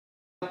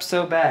Up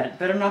so bad. It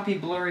better not be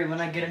Blurry when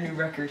I get a new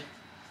record.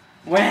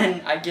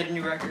 When I get a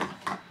new record.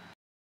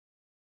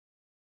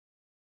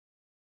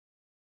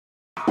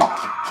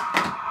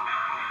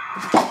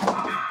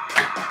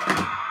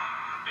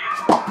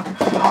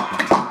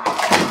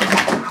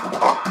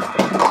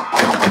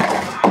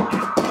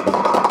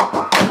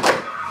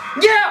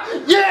 Yeah!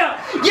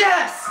 Yeah!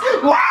 Yes!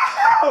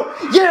 Wow!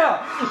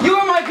 Yeah! You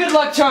are my good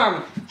luck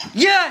charm!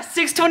 Yeah!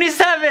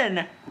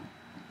 627!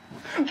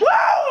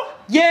 Wow!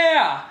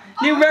 Yeah!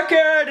 New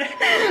record!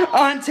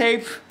 On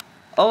tape.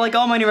 Oh, like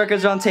all my new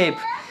records are on tape.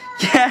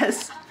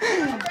 Yes!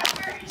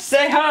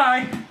 Say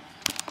hi! Why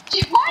do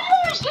you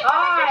always get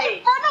records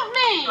in front of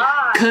me?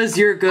 Hi. Cause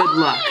you're good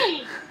luck.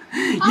 Hi.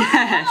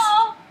 Yes!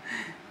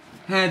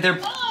 Hello. They're...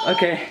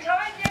 Okay.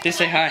 Just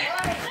say hi.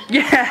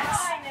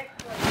 Yes!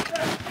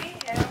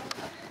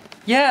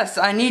 Yes,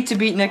 I need to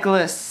beat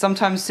Nicholas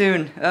sometime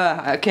soon.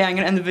 Okay, I'm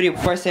gonna end the video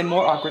before I say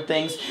more awkward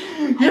things.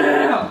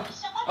 Yeah!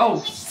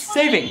 Oh,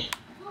 saving!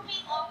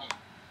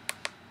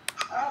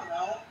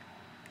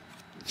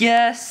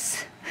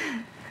 Yes!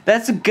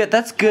 That's good,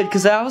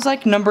 because I was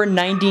like number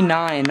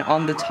 99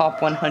 on the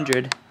top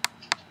 100.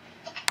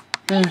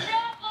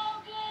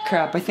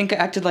 Crap, I think I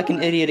acted like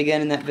an idiot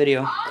again in that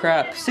video.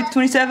 Crap.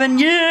 627,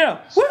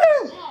 yeah!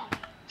 Woo!